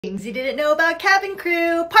Things you didn't know about cabin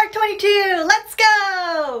crew, part 22, let's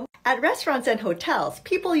go! At restaurants and hotels,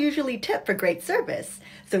 people usually tip for great service.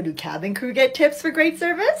 So do cabin crew get tips for great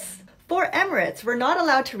service? For Emirates, we're not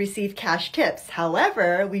allowed to receive cash tips.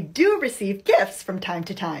 However, we do receive gifts from time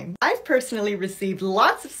to time. I've personally received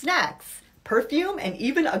lots of snacks, perfume, and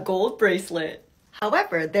even a gold bracelet.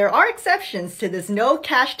 However, there are exceptions to this no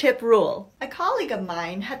cash tip rule. A colleague of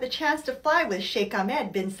mine had the chance to fly with Sheikh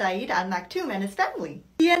Ahmed bin Saeed Al Maktoum and his family.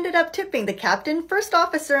 He ended up tipping the captain, first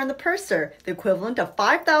officer, and the purser, the equivalent of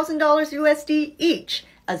 $5,000 USD each,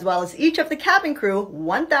 as well as each of the cabin crew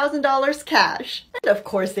 $1,000 cash. And of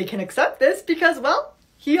course they can accept this because, well,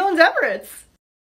 he owns Emirates.